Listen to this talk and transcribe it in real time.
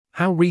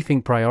How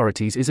Rethink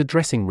Priorities is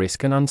Addressing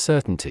Risk and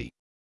Uncertainty.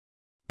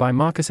 By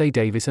Marcus A.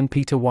 Davis and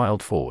Peter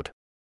Wildeford.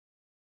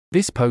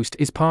 This post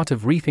is part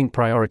of Rethink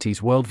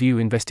Priorities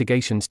Worldview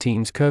Investigations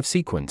Team's Curve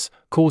Sequence,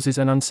 Causes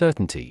and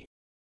Uncertainty.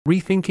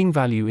 Rethinking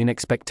Value in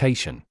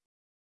Expectation.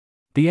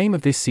 The aim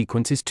of this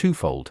sequence is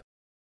twofold.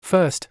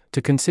 First,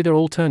 to consider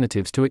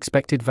alternatives to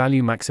expected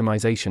value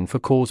maximization for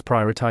cause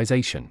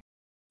prioritization.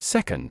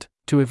 Second,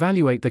 to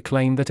evaluate the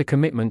claim that a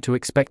commitment to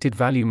expected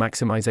value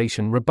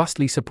maximization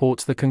robustly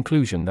supports the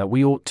conclusion that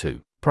we ought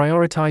to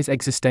prioritize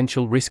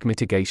existential risk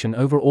mitigation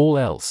over all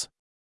else.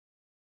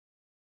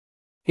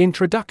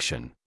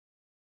 Introduction.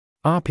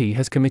 RP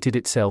has committed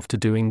itself to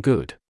doing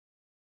good.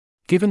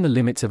 Given the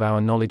limits of our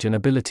knowledge and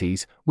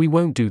abilities, we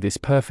won't do this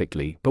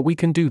perfectly, but we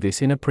can do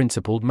this in a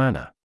principled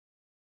manner.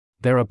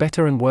 There are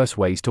better and worse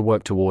ways to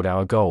work toward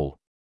our goal.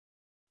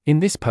 In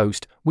this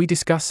post, we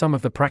discuss some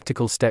of the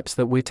practical steps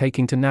that we're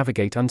taking to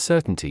navigate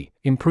uncertainty,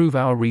 improve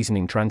our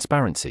reasoning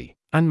transparency,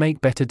 and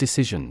make better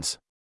decisions.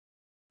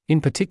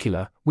 In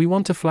particular, we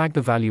want to flag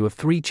the value of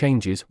 3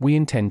 changes we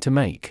intend to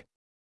make.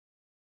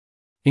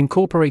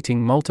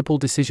 Incorporating multiple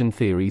decision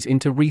theories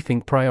into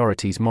Rethink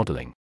Priorities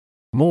modeling.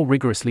 More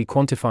rigorously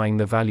quantifying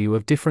the value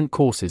of different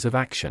courses of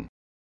action.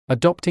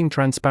 Adopting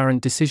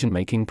transparent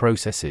decision-making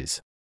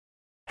processes.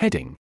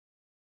 Heading.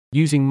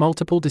 Using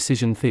multiple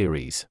decision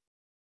theories.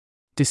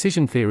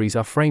 Decision theories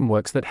are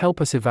frameworks that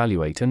help us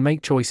evaluate and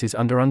make choices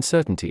under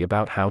uncertainty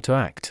about how to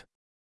act.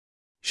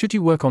 Should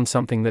you work on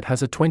something that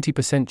has a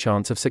 20%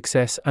 chance of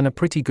success and a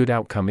pretty good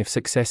outcome if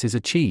success is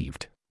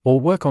achieved,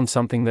 or work on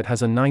something that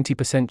has a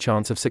 90%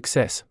 chance of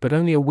success but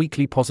only a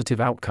weakly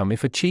positive outcome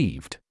if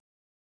achieved?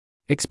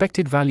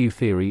 Expected value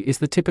theory is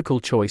the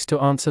typical choice to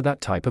answer that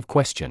type of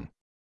question.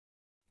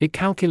 It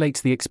calculates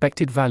the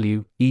expected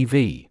value,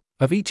 EV,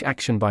 of each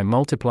action by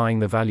multiplying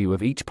the value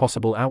of each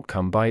possible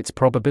outcome by its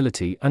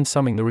probability and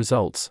summing the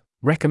results,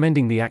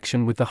 recommending the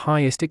action with the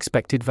highest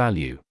expected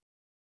value.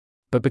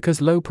 But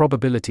because low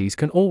probabilities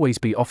can always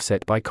be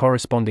offset by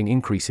corresponding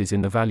increases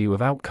in the value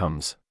of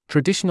outcomes,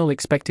 traditional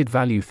expected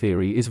value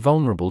theory is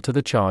vulnerable to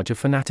the charge of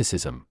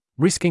fanaticism,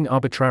 risking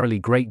arbitrarily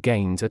great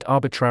gains at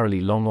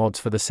arbitrarily long odds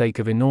for the sake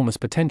of enormous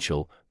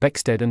potential.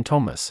 Beckstead and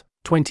Thomas,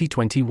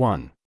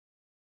 2021.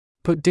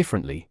 Put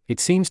differently, it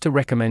seems to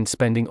recommend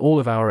spending all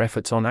of our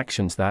efforts on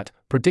actions that,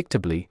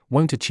 predictably,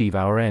 won't achieve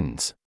our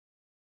ends.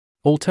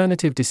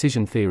 Alternative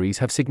decision theories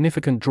have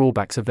significant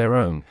drawbacks of their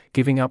own,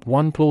 giving up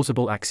one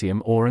plausible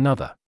axiom or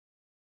another.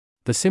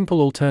 The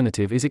simple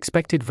alternative is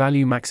expected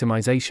value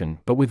maximization,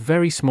 but with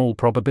very small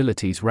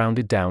probabilities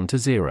rounded down to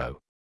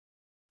 0.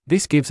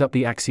 This gives up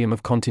the axiom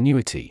of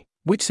continuity,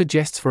 which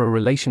suggests for a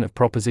relation of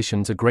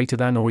propositions A greater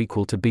than or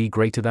equal to B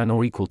greater than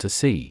or equal to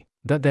C,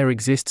 that there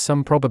exists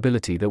some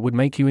probability that would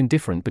make you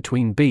indifferent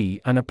between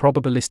B and a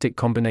probabilistic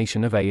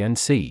combination of A and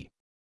C.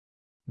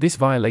 This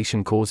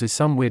violation causes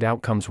some weird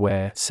outcomes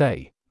where,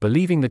 say,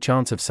 believing the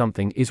chance of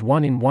something is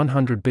 1 in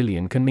 100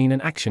 billion can mean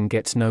an action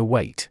gets no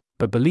weight,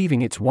 but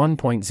believing it's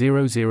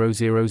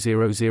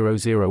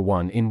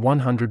 1.0000001 in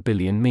 100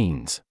 billion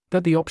means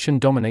that the option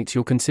dominates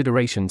your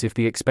considerations if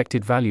the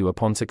expected value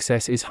upon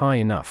success is high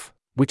enough,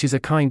 which is a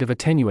kind of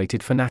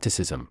attenuated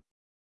fanaticism.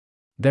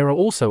 There are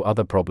also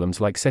other problems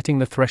like setting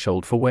the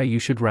threshold for where you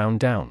should round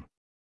down.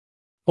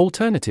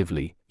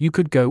 Alternatively, you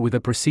could go with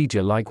a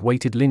procedure like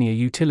weighted linear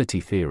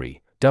utility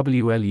theory,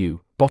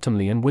 WLU,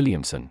 Bottomley and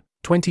Williamson,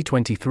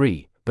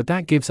 2023, but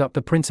that gives up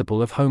the principle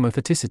of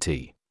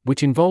homotheticity,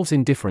 which involves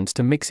indifference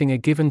to mixing a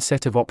given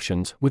set of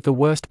options with the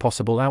worst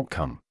possible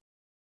outcome.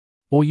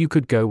 Or you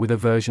could go with a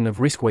version of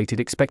risk-weighted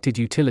expected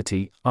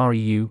utility,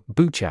 REU,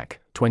 Buchak,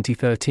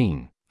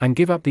 2013. And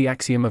give up the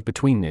axiom of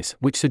betweenness,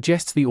 which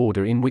suggests the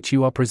order in which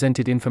you are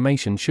presented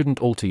information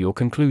shouldn't alter your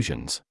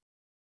conclusions.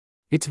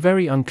 It's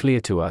very unclear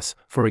to us,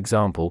 for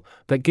example,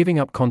 that giving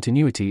up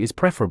continuity is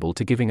preferable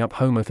to giving up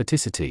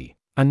homotheticity,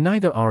 and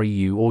neither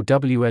REU or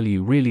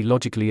WLU really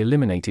logically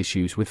eliminate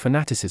issues with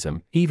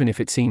fanaticism, even if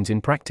it seems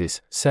in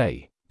practice,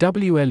 say,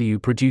 WLU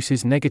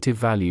produces negative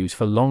values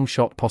for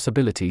long-shot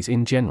possibilities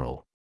in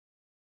general.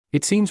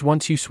 It seems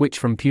once you switch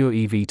from pure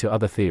EV to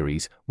other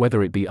theories,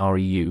 whether it be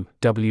REU,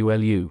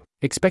 WLU,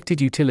 expected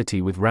utility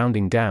with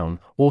rounding down,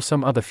 or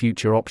some other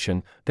future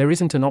option, there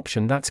isn't an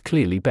option that's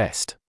clearly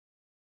best.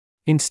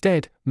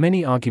 Instead,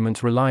 many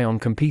arguments rely on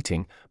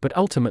competing, but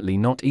ultimately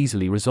not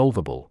easily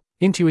resolvable,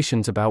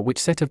 intuitions about which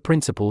set of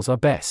principles are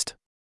best.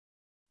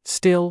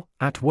 Still,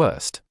 at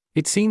worst,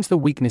 it seems the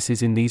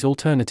weaknesses in these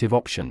alternative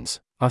options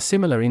are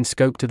similar in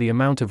scope to the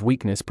amount of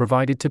weakness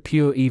provided to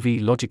pure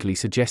EV, logically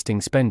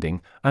suggesting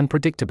spending, and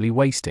predictably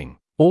wasting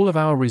all of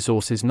our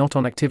resources not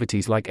on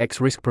activities like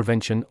X-risk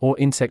prevention or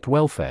insect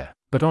welfare,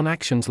 but on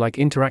actions like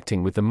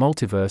interacting with the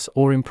multiverse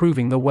or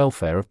improving the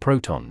welfare of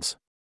protons.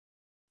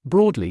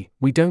 Broadly,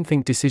 we don't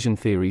think decision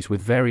theories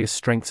with various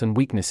strengths and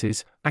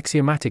weaknesses,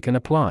 axiomatic and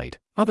applied,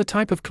 are the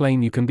type of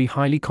claim you can be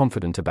highly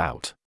confident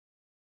about.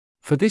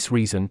 For this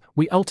reason,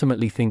 we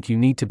ultimately think you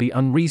need to be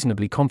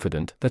unreasonably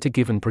confident that a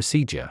given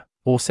procedure,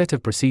 or set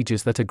of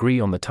procedures that agree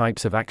on the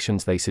types of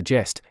actions they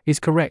suggest, is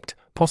correct,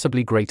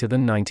 possibly greater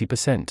than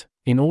 90%.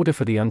 in order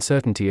for the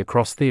uncertainty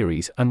across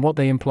theories and what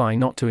they imply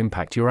not to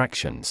impact your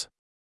actions.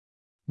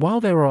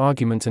 While there are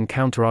arguments and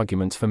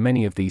counterarguments for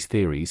many of these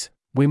theories,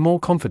 we're more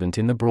confident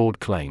in the broad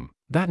claim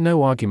that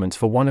no arguments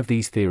for one of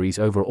these theories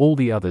over all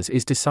the others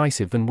is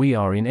decisive than we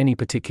are in any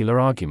particular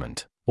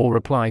argument, or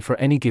apply for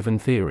any given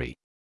theory.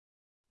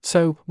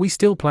 So, we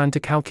still plan to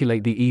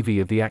calculate the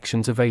EV of the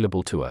actions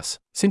available to us,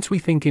 since we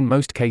think in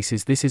most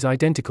cases this is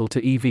identical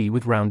to EV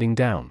with rounding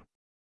down.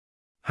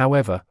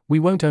 However, we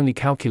won't only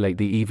calculate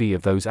the EV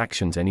of those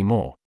actions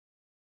anymore.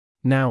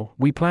 Now,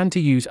 we plan to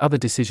use other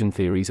decision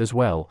theories as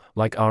well,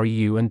 like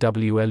REU and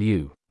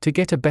WLU, to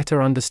get a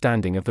better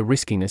understanding of the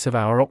riskiness of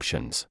our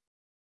options.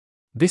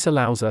 This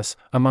allows us,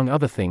 among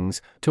other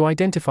things, to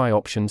identify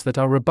options that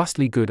are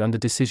robustly good under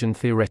decision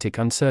theoretic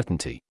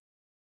uncertainty.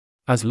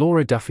 As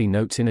Laura Duffy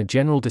notes in a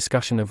general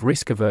discussion of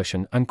risk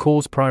aversion and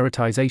cause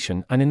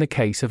prioritization, and in the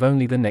case of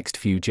only the next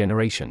few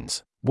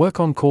generations, work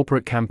on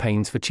corporate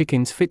campaigns for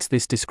chickens fits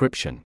this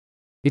description.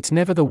 It's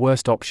never the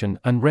worst option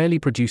and rarely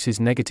produces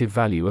negative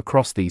value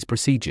across these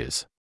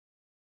procedures.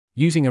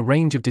 Using a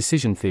range of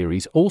decision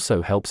theories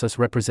also helps us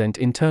represent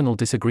internal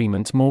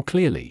disagreements more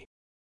clearly.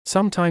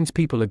 Sometimes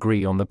people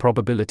agree on the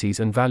probabilities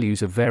and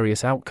values of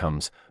various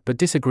outcomes, but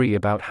disagree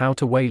about how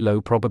to weigh low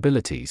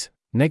probabilities,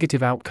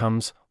 negative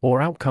outcomes, or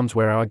outcomes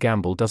where our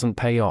gamble doesn't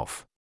pay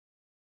off.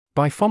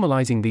 By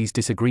formalizing these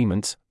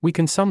disagreements, we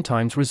can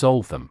sometimes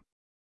resolve them.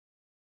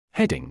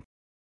 Heading: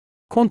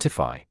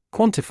 Quantify,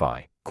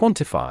 quantify,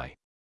 quantify.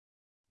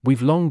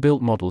 We've long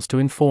built models to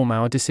inform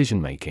our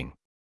decision-making.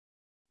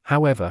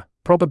 However,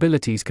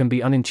 probabilities can be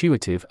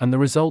unintuitive and the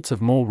results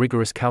of more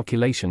rigorous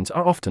calculations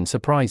are often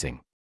surprising.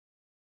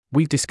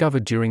 We've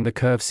discovered during the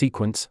curve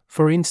sequence,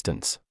 for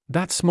instance,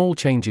 that small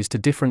changes to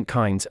different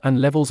kinds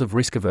and levels of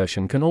risk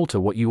aversion can alter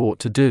what you ought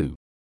to do.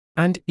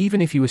 And,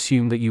 even if you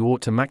assume that you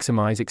ought to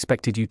maximize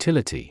expected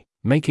utility,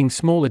 making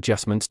small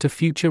adjustments to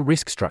future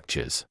risk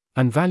structures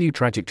and value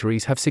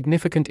trajectories have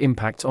significant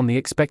impacts on the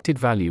expected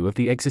value of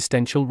the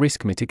existential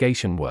risk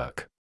mitigation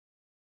work.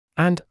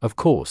 And, of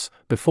course,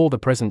 before the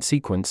present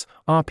sequence,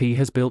 RP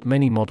has built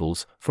many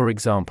models, for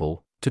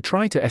example, to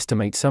try to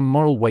estimate some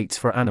moral weights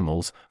for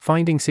animals,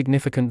 finding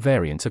significant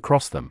variance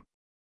across them.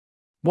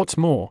 What's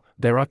more,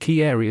 there are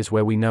key areas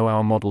where we know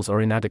our models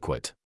are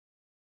inadequate.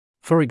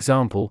 For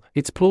example,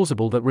 it's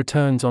plausible that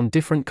returns on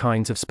different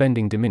kinds of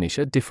spending diminish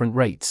at different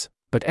rates,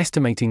 but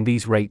estimating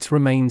these rates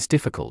remains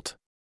difficult.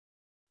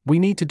 We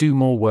need to do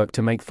more work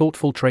to make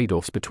thoughtful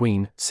trade-offs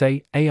between,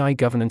 say, AI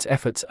governance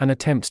efforts and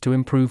attempts to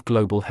improve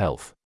global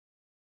health.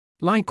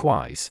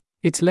 Likewise,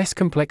 it's less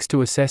complex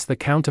to assess the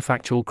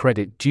counterfactual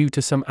credit due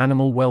to some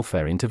animal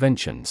welfare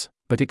interventions,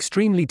 but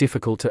extremely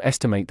difficult to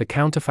estimate the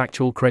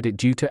counterfactual credit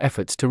due to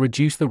efforts to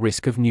reduce the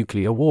risk of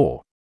nuclear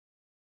war.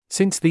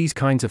 Since these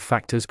kinds of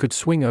factors could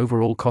swing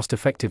overall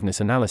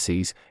cost-effectiveness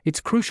analyses, it's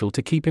crucial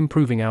to keep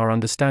improving our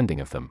understanding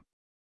of them.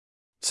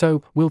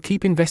 So, we'll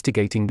keep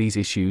investigating these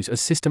issues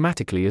as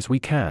systematically as we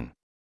can.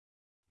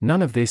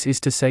 None of this is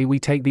to say we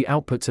take the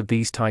outputs of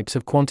these types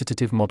of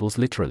quantitative models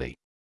literally.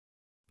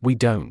 We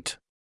don't.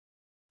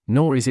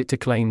 Nor is it to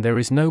claim there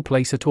is no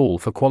place at all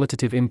for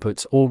qualitative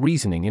inputs or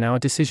reasoning in our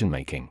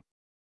decision-making.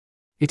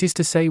 It is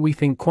to say we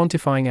think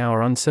quantifying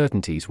our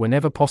uncertainties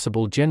whenever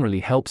possible generally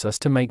helps us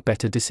to make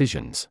better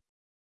decisions.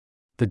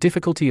 The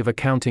difficulty of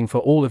accounting for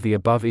all of the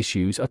above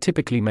issues are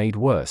typically made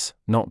worse,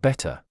 not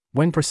better,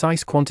 when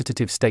precise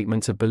quantitative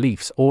statements of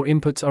beliefs or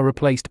inputs are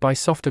replaced by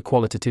softer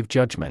qualitative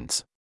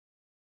judgments.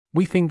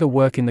 We think the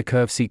work in the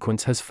curve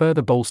sequence has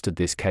further bolstered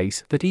this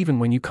case that even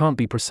when you can't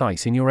be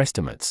precise in your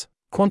estimates,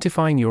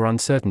 quantifying your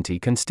uncertainty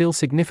can still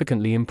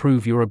significantly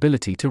improve your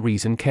ability to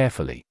reason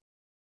carefully.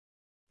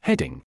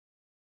 Heading: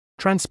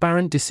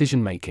 Transparent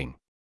decision-making.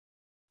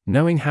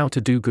 Knowing how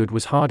to do good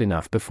was hard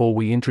enough before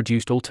we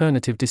introduced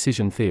alternative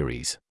decision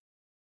theories.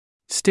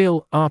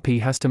 Still, RP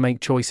has to make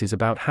choices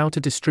about how to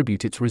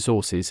distribute its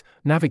resources,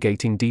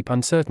 navigating deep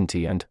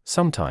uncertainty and,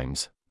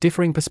 sometimes,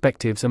 differing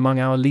perspectives among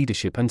our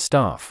leadership and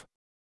staff.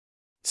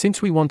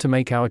 Since we want to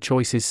make our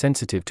choices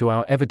sensitive to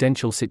our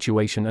evidential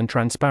situation and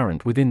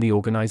transparent within the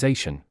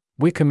organization,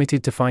 we're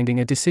committed to finding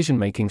a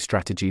decision-making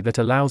strategy that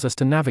allows us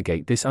to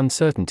navigate this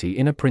uncertainty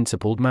in a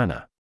principled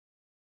manner.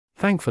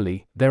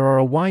 Thankfully, there are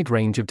a wide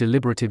range of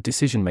deliberative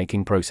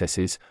decision-making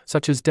processes,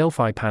 such as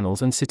Delphi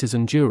panels and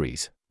citizen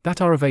juries, that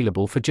are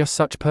available for just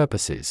such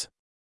purposes.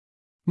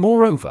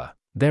 Moreover,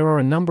 there are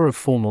a number of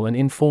formal and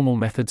informal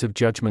methods of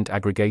judgment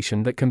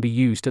aggregation that can be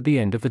used at the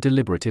end of the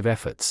deliberative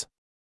efforts.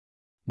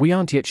 We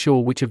aren't yet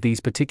sure which of these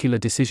particular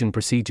decision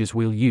procedures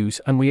we'll use,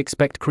 and we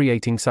expect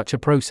creating such a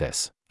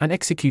process, and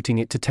executing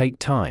it to take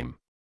time.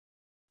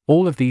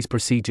 All of these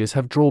procedures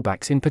have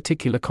drawbacks in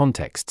particular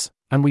contexts,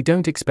 and we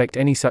don't expect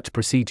any such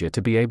procedure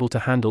to be able to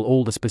handle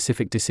all the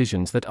specific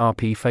decisions that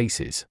RP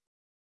faces.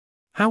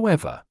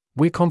 However,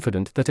 we're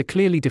confident that a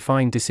clearly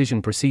defined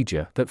decision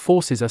procedure that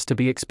forces us to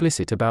be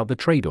explicit about the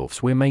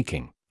trade-offs we're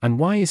making, and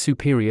why is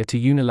superior to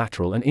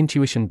unilateral and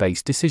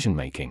intuition-based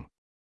decision-making.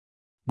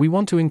 We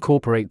want to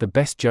incorporate the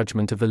best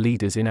judgment of the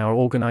leaders in our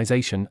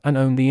organization and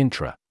own the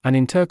intra- and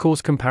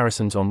inter-cause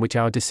comparisons on which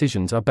our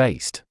decisions are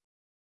based.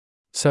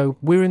 So,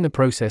 we're in the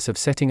process of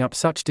setting up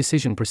such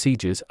decision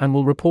procedures and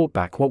will report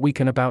back what we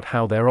can about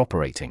how they're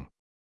operating.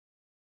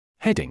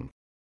 Heading.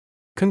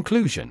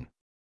 Conclusion.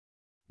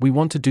 We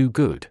want to do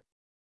good.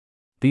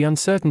 The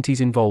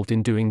uncertainties involved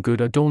in doing good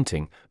are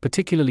daunting,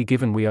 particularly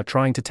given we are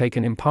trying to take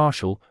an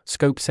impartial,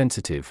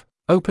 scope-sensitive,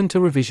 open to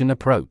revision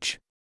approach.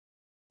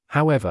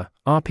 However,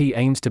 RP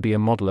aims to be a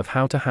model of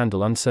how to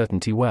handle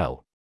uncertainty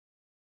well.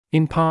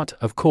 In part,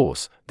 of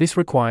course, this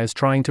requires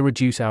trying to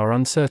reduce our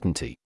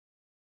uncertainty.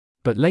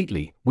 But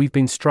lately, we've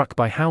been struck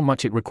by how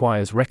much it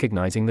requires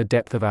recognizing the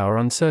depth of our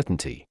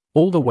uncertainty,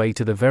 all the way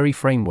to the very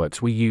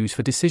frameworks we use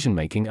for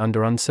decision-making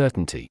under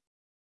uncertainty.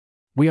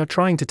 We are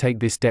trying to take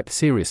this depth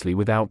seriously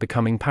without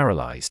becoming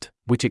paralyzed,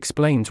 which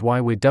explains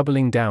why we're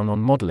doubling down on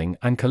modeling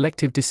and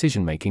collective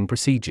decision-making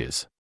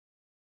procedures.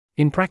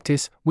 In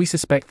practice, we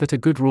suspect that a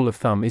good rule of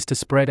thumb is to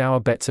spread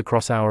our bets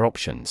across our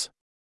options.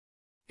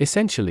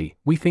 Essentially,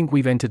 we think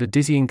we've entered a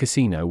dizzying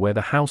casino where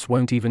the house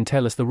won't even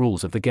tell us the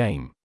rules of the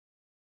game.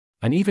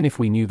 And even if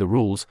we knew the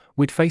rules,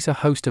 we'd face a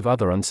host of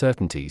other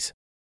uncertainties.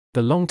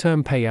 The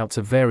long-term payouts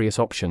of various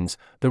options,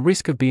 the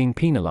risk of being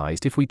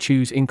penalized if we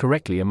choose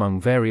incorrectly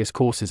among various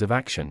courses of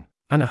action,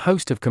 and a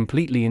host of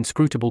completely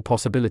inscrutable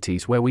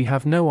possibilities where we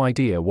have no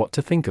idea what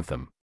to think of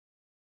them.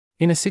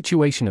 In a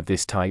situation of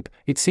this type,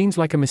 it seems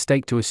like a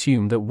mistake to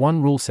assume that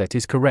one rule set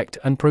is correct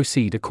and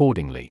proceed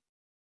accordingly.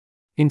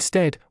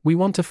 Instead, we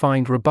want to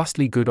find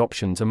robustly good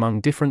options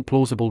among different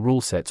plausible rule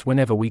sets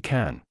whenever we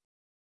can.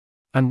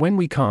 And when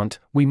we can't,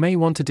 we may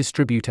want to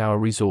distribute our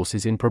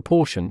resources in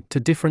proportion to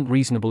different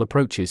reasonable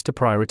approaches to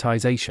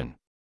prioritization.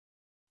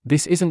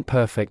 This isn't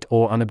perfect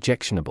or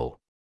unobjectionable.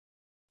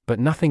 But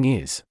nothing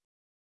is.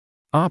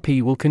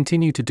 RP will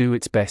continue to do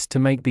its best to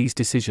make these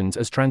decisions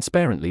as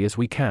transparently as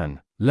we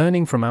can,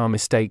 learning from our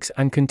mistakes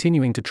and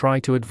continuing to try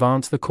to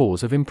advance the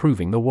cause of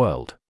improving the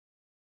world.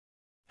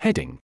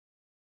 Heading.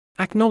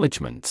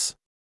 Acknowledgements.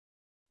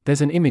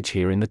 There's an image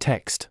here in the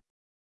text.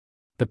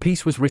 The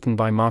piece was written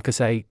by Marcus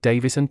A.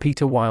 Davis and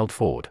Peter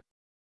Wildeford.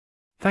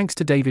 Thanks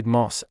to David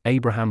Moss,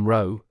 Abraham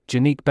Rowe,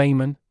 Janique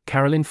Bayman,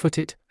 Carolyn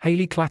Footit,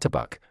 Haley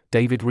Clatterbuck,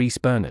 David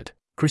Rees-Bernard,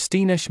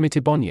 Christina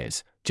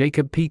Schmidt-Ibonez,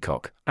 Jacob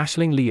Peacock,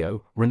 Aisling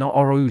Leo, Renaud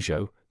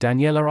Araujo,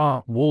 Daniela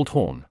R.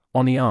 Waldhorn,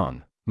 Oni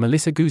Arn,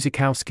 Melissa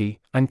Guzikowski,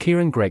 and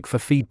Kieran Gregg for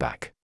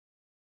feedback.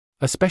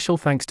 A special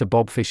thanks to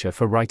Bob Fisher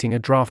for writing a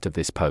draft of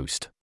this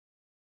post.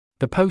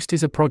 The post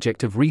is a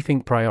project of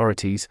Rethink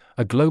Priorities,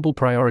 a global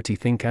priority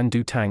think and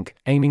do tank,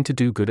 aiming to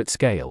do good at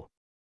scale.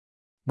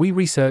 We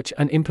research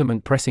and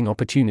implement pressing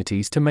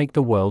opportunities to make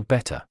the world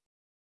better.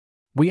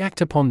 We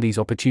act upon these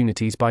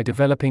opportunities by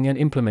developing and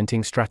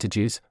implementing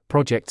strategies,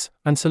 projects,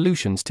 and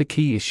solutions to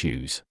key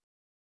issues.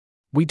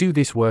 We do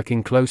this work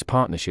in close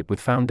partnership with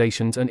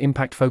foundations and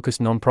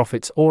impact-focused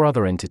nonprofits or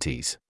other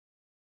entities.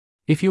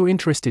 If you're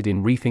interested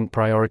in Rethink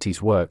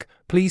Priorities work,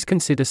 please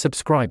consider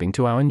subscribing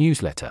to our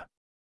newsletter.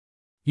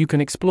 You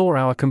can explore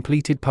our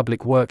completed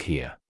public work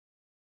here.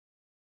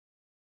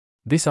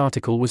 This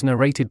article was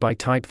narrated by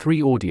Type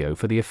 3 Audio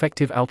for the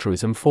Effective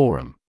Altruism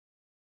Forum.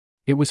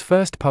 It was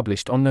first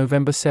published on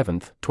November 7,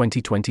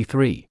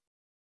 2023.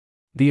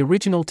 The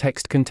original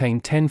text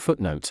contained 10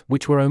 footnotes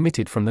which were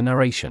omitted from the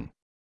narration.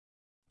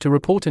 To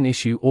report an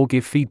issue or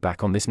give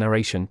feedback on this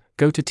narration,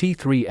 go to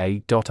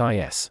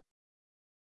t3a.is.